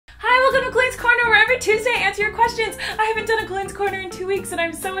welcome to Colleen's Corner, where every Tuesday I answer your questions. I haven't done a Colleen's Corner in 2 weeks and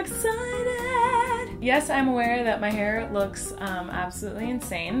I'm so excited. Yes, I'm aware that my hair looks absolutely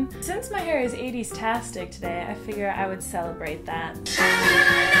insane. Since my hair is 80s-tastic today, I figure I would celebrate that.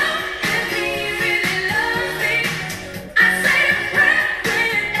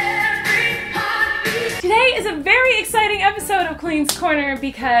 Today is a very exciting episode of Colleen's Corner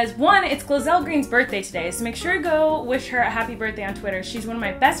because, one, it's Glozell Green's birthday today, so make sure to go wish her a happy birthday on Twitter. She's one of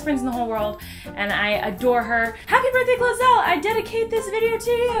my best friends in the whole world, and I adore her. Happy birthday, Glozell! I dedicate this video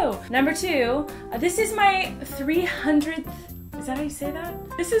to you! Number two, this is my 300th... Is that how you say that?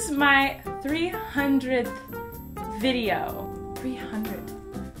 This is my 300th video. 300.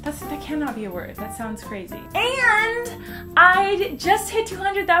 That cannot be a word. That sounds crazy. And I just hit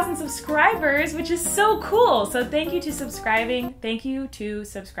 200,000 subscribers, which is so cool. So thank you to subscribing. Thank you to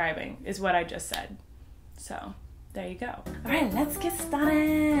subscribing is what I just said. So there you go. All right, let's get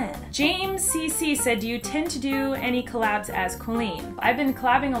started. James CC said, do you tend to do any collabs as Colleen? I've been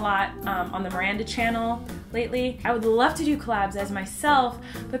collabing a lot on the Miranda channel lately. I would love to do collabs as myself,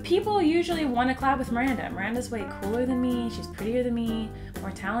 but people usually want to collab with Miranda. Miranda's way cooler than me, she's prettier than me,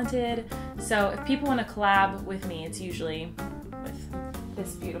 more talented. So if people want to collab with me, it's usually with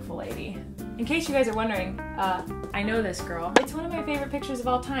this beautiful lady. In case you guys are wondering, I know this girl. It's one of my favorite pictures of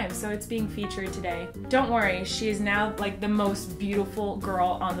all time, so it's being featured today. Don't worry, she is now like the most beautiful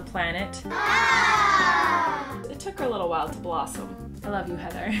girl on the planet. It took her a little while to blossom. I love you,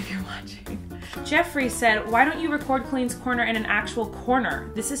 Heather, if you're watching. Jeffrey said, why don't you record Colleen's Corner in an actual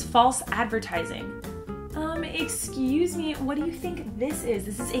corner? This is false advertising. Excuse me, what do you think this is?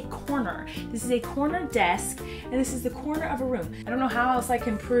 This is a corner. This is a corner desk, and this is the corner of a room. I don't know how else I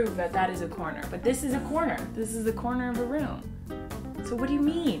can prove that that is a corner, but this is a corner. This is the corner of a room. So what do you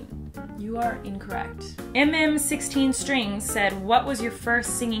mean? You are incorrect. MM16 Strings said, what was your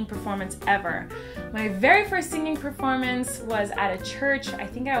first singing performance ever? My very first singing performance was at a church. I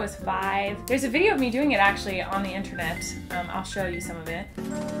think I was 5. There's a video of me doing it actually on the internet. I'll show you some of it.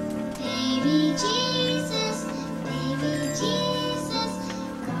 Baby Jesus,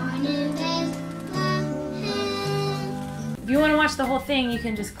 born in Bethlehem. If you want to watch the whole thing, you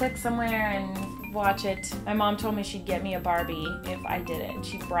can just click somewhere and watch it. My mom told me she'd get me a Barbie if I did it.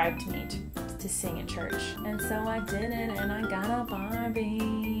 She bribed me to sing at church. And so I did it and I got a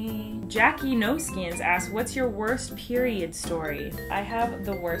Barbie. Jackie No Skins asked, what's your worst period story? I have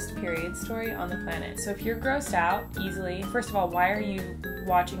the worst period story on the planet. So if you're grossed out easily, first of all, why are you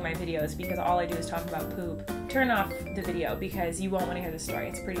watching my videos? Because all I do is talk about poop. Turn off the video because you won't want to hear the story.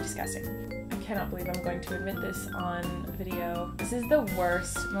 It's pretty disgusting. I cannot believe I'm going to admit this on video. This is the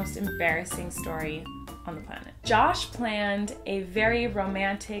worst, most embarrassing story on the planet. Josh planned a very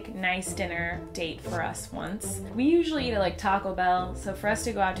romantic, nice dinner date for us once. We usually eat at like Taco Bell, so for us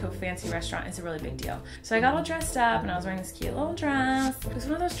to go out to a fancy restaurant is a really big deal. So I got all dressed up and I was wearing this cute little dress. It was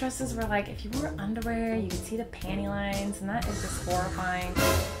one of those dresses where like if you wore underwear, you could see the panty lines, and that is just horrifying.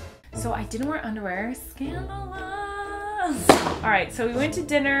 So I didn't wear underwear. Scandalous. Alright, so we went to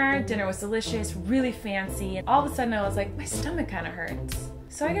dinner. Dinner was delicious, really fancy. And all of a sudden I was like, my stomach kind of hurts.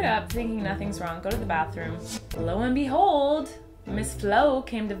 So I get up thinking nothing's wrong, go to the bathroom. Lo and behold, Miss Flo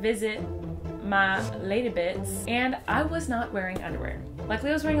came to visit my lady bits, and I was not wearing underwear. Luckily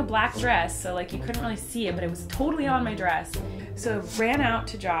I was wearing a black dress, so like you couldn't really see it, but it was totally on my dress. So I ran out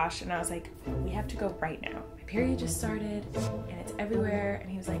to Josh and I was like, we have to go right now. My period just started and it's everywhere,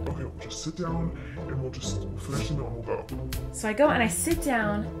 and he was like, okay, we'll just sit down and we'll just finish and then we'll go. So I go and I sit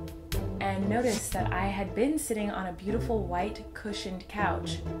down and noticed that I had been sitting on a beautiful white cushioned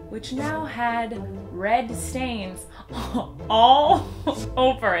couch, which now had red stains all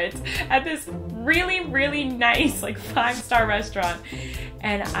over it at this really, really nice, like 5-star restaurant.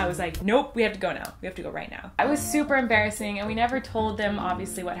 And I was like, nope, we have to go now. We have to go right now. I was super embarrassing, and we never told them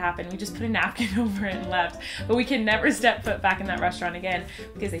obviously what happened. We just put a napkin over it and left. But we can never step foot back in that restaurant again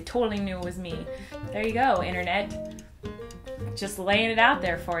because they totally knew it was me. There you go, internet. Just laying it out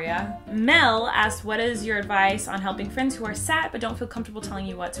there for you. Mel asked, what is your advice on helping friends who are sad but don't feel comfortable telling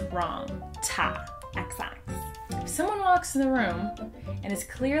you what's wrong? Ta. XX. If someone walks in the room and is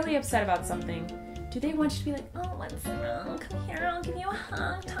clearly upset about something, do they want you to be like, oh, what's wrong? Come here, I'll give you a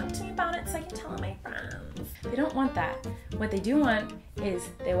hug. Talk to me about it so I can tell my friends. They don't want that. What they do want is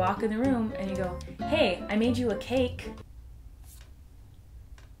they walk in the room and you go, hey, I made you a cake.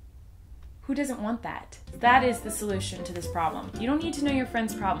 Who doesn't want that? That is the solution to this problem. You don't need to know your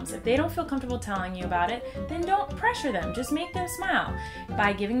friends' problems. If they don't feel comfortable telling you about it, then don't pressure them. Just make them smile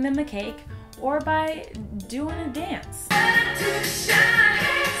by giving them a cake or by doing a dance.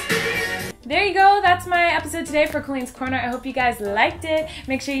 there you go. That's my episode today for Colleen's Corner. I hope you guys liked it.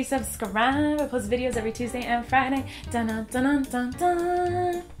 Make sure you subscribe. I post videos every Tuesday and Friday. Dun dun dun dun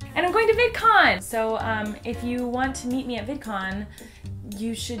dun. And I'm going to VidCon. So if you want to meet me at VidCon,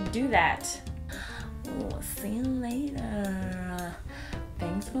 you should do that. Oh, see you later.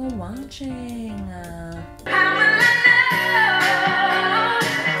 Thanks for watching.